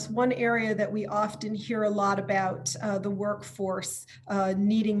workforce, one area that we often hear a lot about the workforce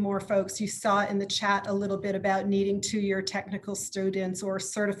needing more folks. You saw in the chat a little bit about needing 2-year technical students or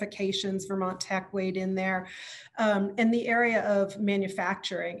certifications. Vermont Tech weighed in there. And the area of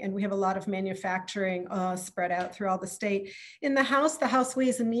manufacturing, and we have a lot of manufacturing spread out through all the state. In the House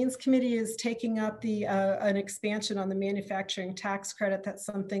Ways and Means Committee is taking up an expansion on the manufacturing tax credit. That's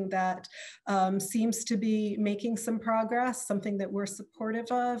something that seems to be making some progress, something that we're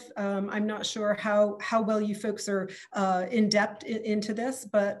supportive of. I'm not sure how well you folks are in depth into this,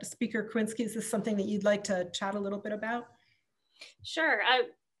 but Speaker Krowinski, is this something that you'd like to chat a little bit about? Sure.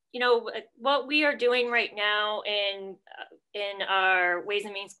 You know, what we are doing right now in our Ways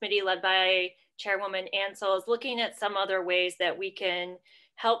and Means Committee led by Chairwoman Ansel is looking at some other ways that we can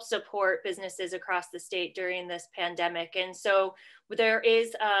help support businesses across the state during this pandemic. And so there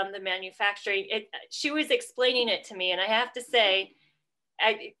is the manufacturing. She was explaining it to me, and I have to say,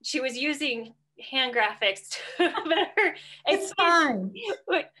 she was using hand graphics to better. It's fine.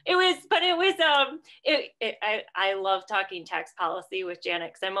 I love talking tax policy with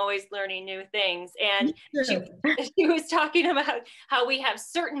Janet because I'm always learning new things. And she was talking about how we have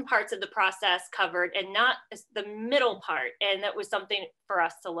certain parts of the process covered and not the middle part. And that was something for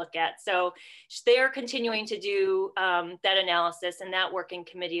us to look at. So they're continuing to do that analysis and that working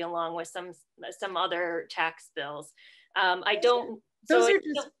committee along with some other tax bills.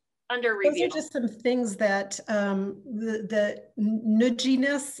 Under review. Those are just some things that the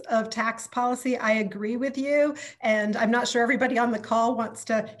nudginess of tax policy, I agree with you. And I'm not sure everybody on the call wants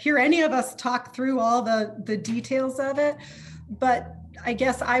to hear any of us talk through all the details of it. But I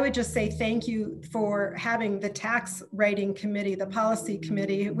guess I would just say thank you for having the tax writing committee, the policy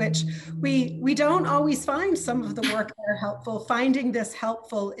committee, which we don't always find some of the work that are helpful. Finding this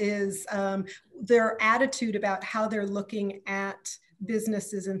helpful is their attitude about how they're looking at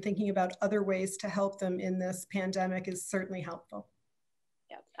businesses and thinking about other ways to help them in this pandemic is certainly helpful.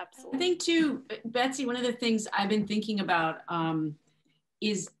 Yeah, absolutely. I think too, Betsy, one of the things I've been thinking about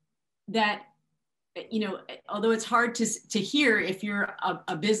is that, you know, although it's hard to hear if you're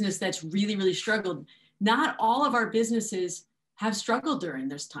a business that's really, really struggled, not all of our businesses have struggled during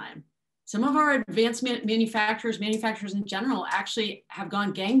this time. Some of our advanced manufacturers in general, actually have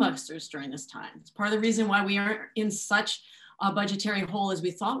gone gangbusters during this time. It's part of the reason why we aren't in such a budgetary hole as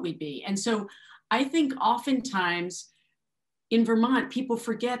we thought we'd be. And so I think oftentimes in Vermont, people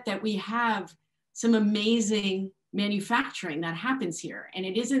forget that we have some amazing manufacturing that happens here. And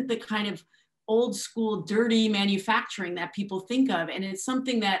it isn't the kind of old school, dirty manufacturing that people think of. And it's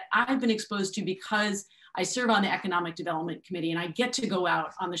something that I've been exposed to because I serve on the Economic Development Committee and I get to go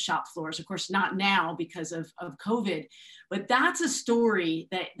out on the shop floors, of course, not now because of COVID, but that's a story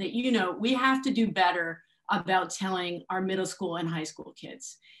that you know, we have to do better about telling our middle school and high school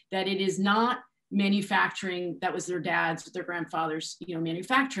kids that it is not manufacturing that was their dad's, their grandfather's, you know,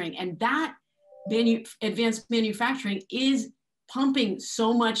 manufacturing. And that advanced manufacturing is pumping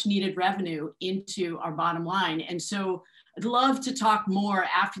so much needed revenue into our bottom line. And so I'd love to talk more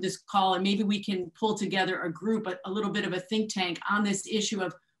after this call, and maybe we can pull together a group, a little bit of a think tank on this issue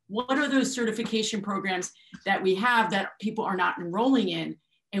of what are those certification programs that we have that people are not enrolling in,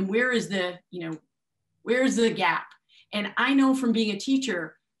 and where is the, you know, where's the gap? And I know from being a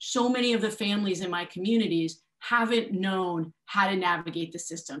teacher, so many of the families in my communities haven't known how to navigate the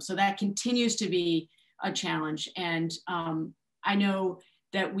system. So that continues to be a challenge. And I know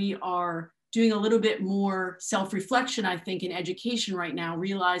that we are doing a little bit more self-reflection, I think, in education right now,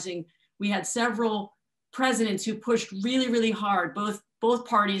 realizing we had several presidents who pushed really, really hard, both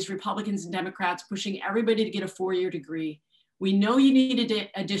parties, Republicans and Democrats, pushing everybody to get a 4-year degree. We know you need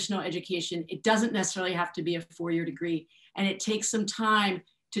additional education. It doesn't necessarily have to be a 4-year degree. And it takes some time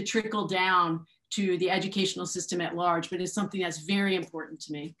to trickle down to the educational system at large, but it's something that's very important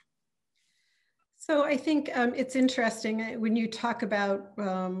to me. So I think it's interesting when you talk about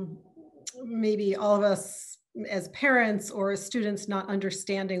maybe all of us as parents or as students not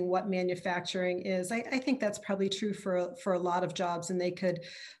understanding what manufacturing is. I think that's probably true for a lot of jobs, and they could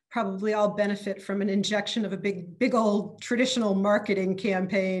probably all benefit from an injection of a big old traditional marketing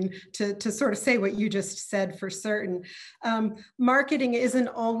campaign to sort of say what you just said for certain. Marketing isn't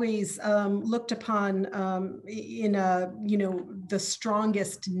always looked upon in the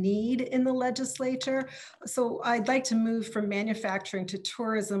strongest need in the legislature. So I'd like to move from manufacturing to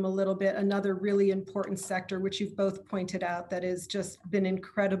tourism a little bit, another really important sector, which you've both pointed out, that has just been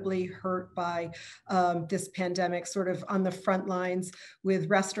incredibly hurt by this pandemic, sort of on the front lines with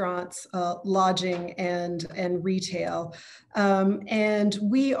restaurants, lodging, and retail. And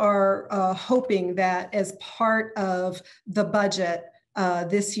we are hoping that as part of the budget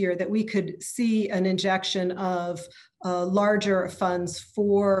this year, that we could see an injection of larger funds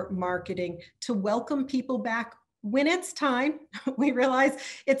for marketing to welcome people back when it's time. We realize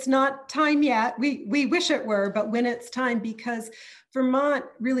it's not time yet. We wish it were, but when it's time, because Vermont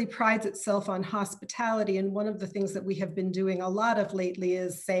really prides itself on hospitality. And one of the things that we have been doing a lot of lately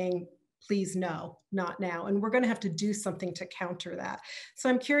is saying, please no, not now. And we're going to have to do something to counter that. So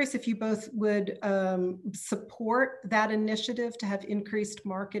I'm curious if you both would support that initiative to have increased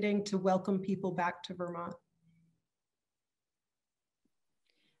marketing to welcome people back to Vermont.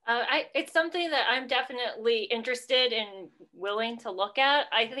 It's something that I'm definitely interested and willing to look at.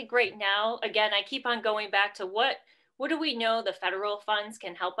 I think right now, again, I keep on going back to what do we know the federal funds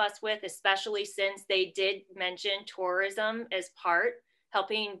can help us with, especially since they did mention tourism as part,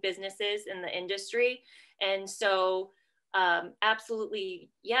 helping businesses in the industry. And so absolutely,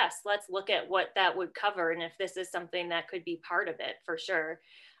 yes, let's look at what that would cover and if this is something that could be part of it, for sure.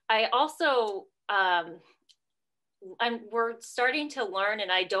 I also, we're starting to learn,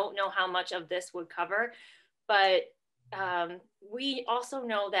 and I don't know how much of this would cover, but we also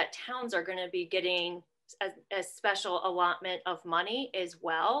know that towns are going to be getting a special allotment of money as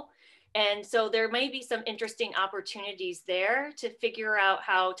well. And so there may be some interesting opportunities there to figure out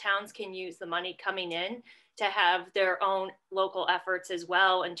how towns can use the money coming in to have their own local efforts as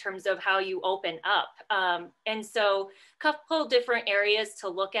well in terms of how you open up. And so a couple different areas to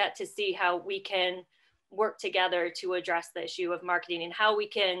look at to see how we can work together to address the issue of marketing and how we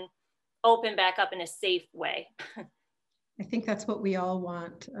can open back up in a safe way. I think that's what we all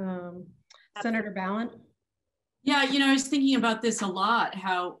want. Senator Balint? Yeah, I was thinking about this a lot,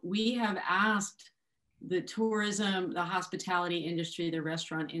 how we have asked the tourism, the hospitality industry, the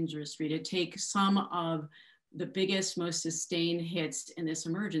restaurant industry to take some of the biggest, most sustained hits in this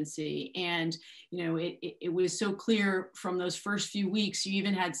emergency. And, it was so clear from those first few weeks. You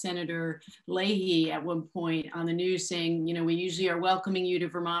even had Senator Leahy at one point on the news saying, we usually are welcoming you to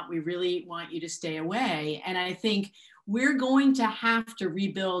Vermont. We really want you to stay away. And I think we're going to have to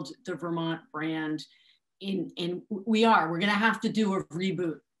rebuild the Vermont brand. We're going to have to do a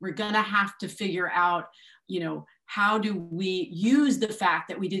reboot. We're going to have to figure out, how do we use the fact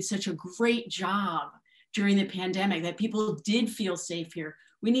that we did such a great job during the pandemic, that people did feel safe here.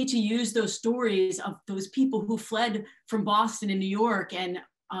 We need to use those stories of those people who fled from Boston and New York and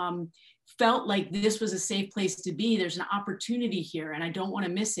felt like this was a safe place to be. There's an opportunity here and I don't want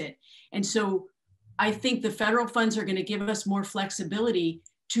to miss it. And so I think the federal funds are going to give us more flexibility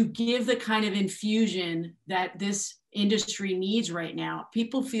to give the kind of infusion that this industry needs right now.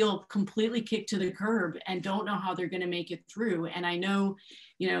 People feel completely kicked to the curb and don't know how they're going to make it through. And I know,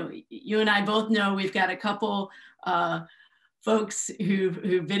 you and I both know we've got a couple folks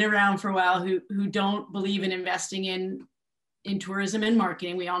who've been around for a while who don't believe in investing in tourism and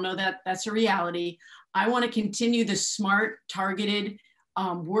marketing. We all know that that's a reality. I want to continue the smart, targeted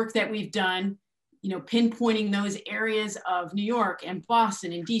work that we've done, pinpointing those areas of New York and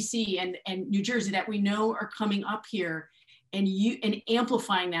Boston and DC and New Jersey that we know are coming up here and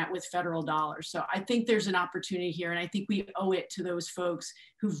amplifying that with federal dollars. So I think there's an opportunity here, and I think we owe it to those folks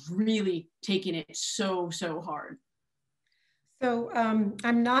who've really taken it so hard. So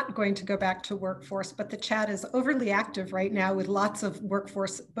I'm not going to go back to workforce, but the chat is overly active right now with lots of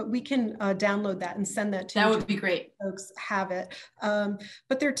workforce, but we can download that and send that to you. That would be great. Folks have it.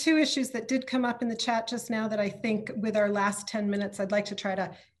 But there are two issues that did come up in the chat just now that I think with our last 10 minutes, I'd like to try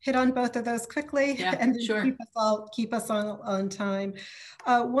to hit on both of those quickly and sure. keep us on time.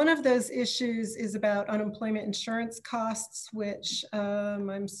 One of those issues is about unemployment insurance costs, which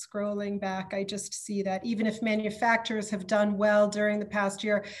I'm scrolling back. I just see that even if manufacturers have done well during the past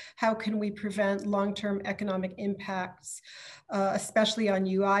year, how can we prevent long-term economic impacts, especially on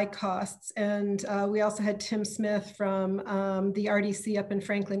UI costs? And we also had Tim Smith from the RDC up in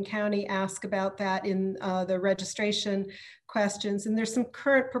Franklin County ask about that in the registration questions. And there's some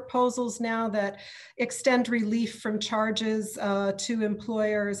current proposals now that extend relief from charges to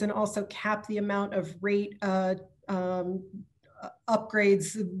employers and also cap the amount of rate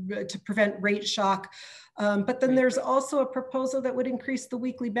upgrades to prevent rate shock. But then there's also a proposal that would increase the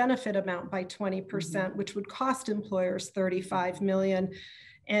weekly benefit amount by 20%, which would cost employers $35 million.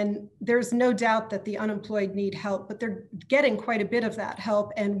 And there's no doubt that the unemployed need help, but they're getting quite a bit of that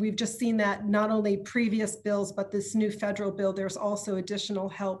help. And we've just seen that not only previous bills, but this new federal bill, there's also additional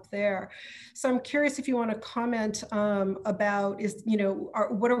help there. So I'm curious if you want to comment about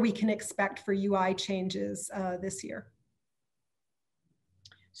what we can expect for UI changes this year.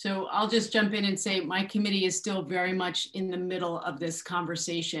 So I'll just jump in and say my committee is still very much in the middle of this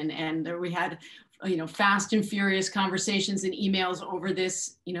conversation, and we had fast and furious conversations and emails over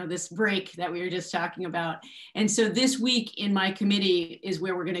this, this break that we were just talking about. And so this week in my committee is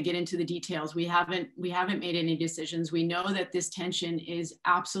where we're going to get into the details. We haven't made any decisions. We know that this tension is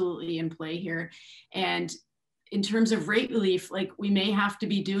absolutely in play here. And in terms of rate relief, like we may have to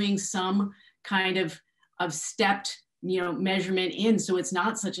be doing some kind of stepped, measurement in, so it's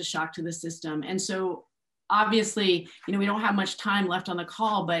not such a shock to the system. And so obviously, we don't have much time left on the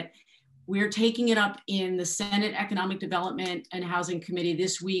call, but we're taking it up in the Senate Economic Development and Housing Committee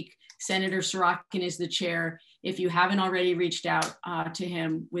this week. Senator Sorokin is the chair. If you haven't already reached out to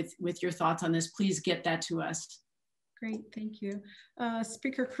him with your thoughts on this, please get that to us. Great, thank you.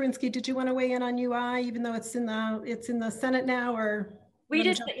 Speaker Krowinski, did you want to weigh in on UI, even though it's in the Senate now, or?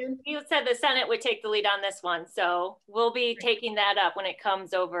 You said the Senate would take the lead on this one, so we'll be taking that up when it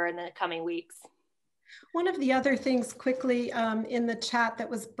comes over in the coming weeks. One of the other things quickly in the chat that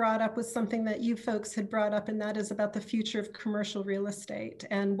was brought up was something that you folks had brought up, and that is about the future of commercial real estate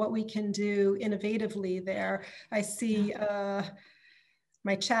and what we can do innovatively there. I see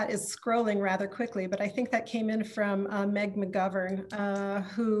my chat is scrolling rather quickly, but I think that came in from Meg McGovern,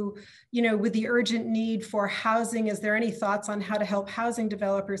 who, with the urgent need for housing, is there any thoughts on how to help housing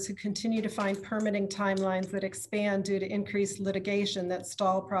developers who continue to find permitting timelines that expand due to increased litigation that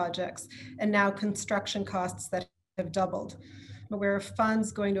stall projects and now construction costs that have doubled? I'm aware of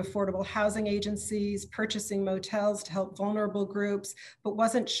funds going to affordable housing agencies, purchasing motels to help vulnerable groups, but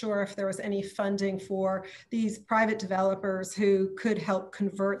wasn't sure if there was any funding for these private developers who could help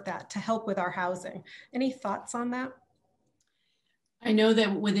convert that to help with our housing. Any thoughts on that? I know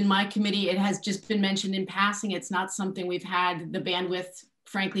that within my committee, it has just been mentioned in passing. It's not something we've had the bandwidth,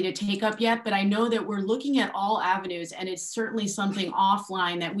 frankly, to take up yet, but I know that we're looking at all avenues, and it's certainly something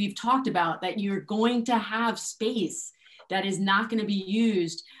offline that we've talked about, that you're going to have space that is not going to be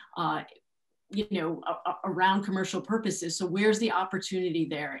used, around commercial purposes. So where's the opportunity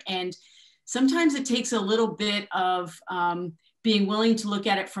there? And sometimes it takes a little bit of being willing to look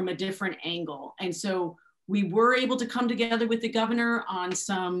at it from a different angle. And so we were able to come together with the governor on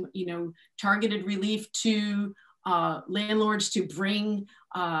some, targeted relief to landlords to bring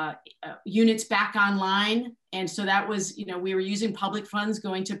units back online. And so that was, we were using public funds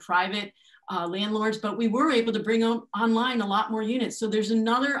going to private landlords, but we were able to bring online a lot more units. So there's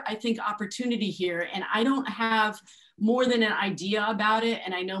another, I think, opportunity here. And I don't have more than an idea about it.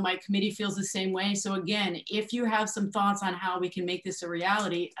 And I know my committee feels the same way. So again, if you have some thoughts on how we can make this a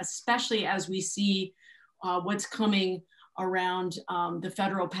reality, especially as we see what's coming around the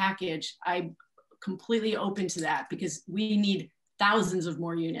federal package, I'm completely open to that, because we need thousands of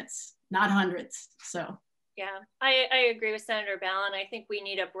more units, not hundreds. So. Yeah, I agree with Senator Balint. I think we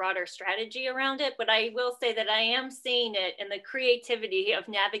need a broader strategy around it, but I will say that I am seeing it in the creativity of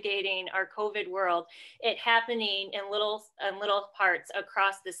navigating our COVID world, it happening in little parts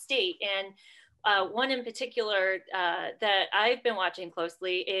across the state. And one in particular that I've been watching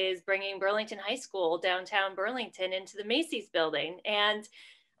closely is bringing Burlington High School, downtown Burlington, into the Macy's building. And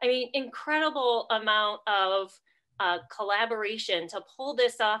I mean, incredible amount of collaboration to pull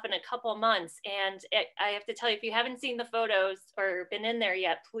this off in a couple months. And I have to tell you, if you haven't seen the photos or been in there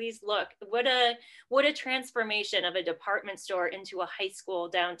yet, please look. What a transformation of a department store into a high school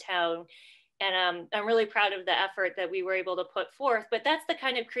downtown. And I'm really proud of the effort that we were able to put forth, but that's the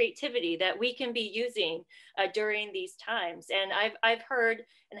kind of creativity that we can be using during these times. And I've heard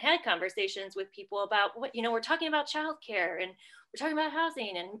and had conversations with people about what, we're talking about childcare and we're talking about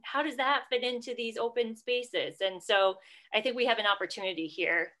housing and how does that fit into these open spaces? And so I think we have an opportunity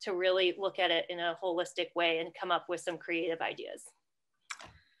here to really look at it in a holistic way and come up with some creative ideas.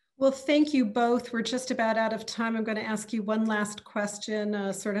 Well, thank you both. We're just about out of time. I'm going to ask you one last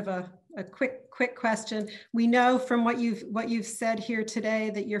question, sort of a quick question. We know from what you've said here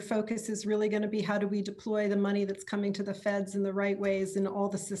today that your focus is really going to be how do we deploy the money that's coming to the feds in the right ways in all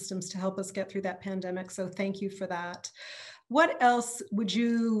the systems to help us get through that pandemic. So thank you for that. what else would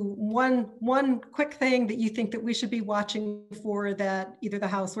you, one quick thing that you think that we should be watching for that either the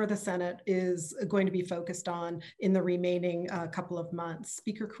House or the Senate is going to be focused on in the remaining couple of months?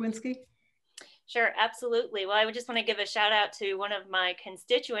 Speaker Krowinski? Sure, absolutely. Well, I would just want to give a shout out to one of my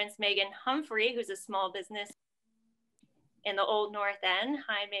constituents, Megan Humphrey, who's a small business in the Old North End.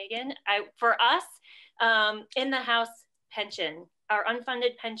 Hi, Megan. For us, in the House pension, our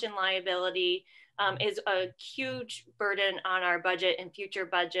unfunded pension liability is a huge burden on our budget and future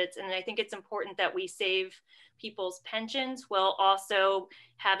budgets. And I think it's important that we save people's pensions while also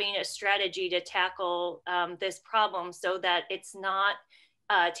having a strategy to tackle this problem so that it's not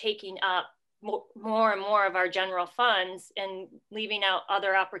taking up more and more of our general funds and leaving out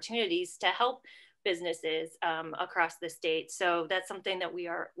other opportunities to help businesses across the state. So that's something that we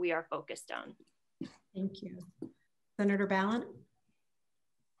are focused on. Thank you. Senator Balint?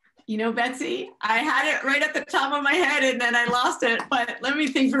 You know, Betsy, I had it right at the top of my head and then I lost it, but let me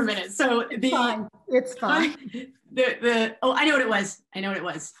think for a minute. So It's fine. Oh, I know what it was. I know what it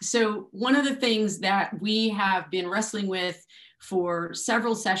was. So one of the things that we have been wrestling with for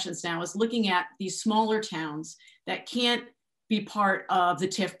several sessions now is looking at these smaller towns that can't be part of the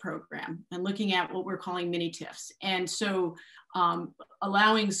TIF program and looking at what we're calling mini TIFs. And so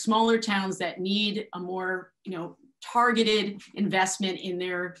allowing smaller towns that need a more, targeted investment in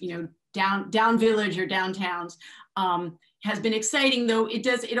their, down village or downtowns has been exciting, though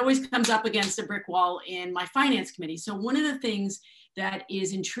it always comes up against a brick wall in my finance committee. So one of the things that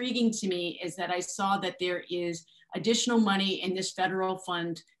is intriguing to me is that I saw that there is additional money in this federal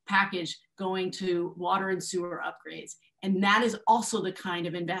fund package going to water and sewer upgrades. And that is also the kind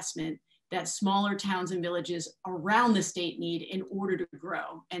of investment that smaller towns and villages around the state need in order to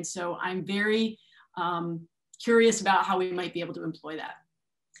grow. And so I'm very curious about how we might be able to employ that.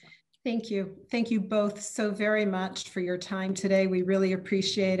 Thank you. Thank you both so very much for your time today. We really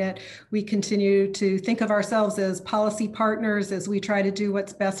appreciate it. We continue to think of ourselves as policy partners as we try to do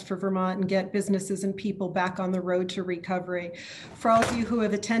what's best for Vermont and get businesses and people back on the road to recovery. For all of you who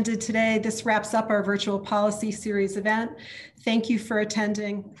have attended today, this wraps up our virtual policy series event. Thank you for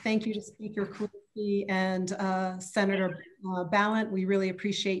attending. Thank you to Speaker Krowinski and Senator Balint. We really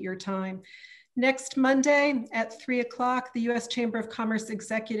appreciate your time. Next Monday at 3 o'clock, the U.S. Chamber of Commerce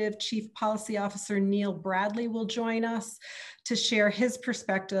Executive Chief Policy Officer Neil Bradley will join us to share his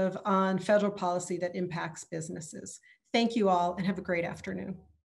perspective on federal policy that impacts businesses. Thank you all and have a great afternoon.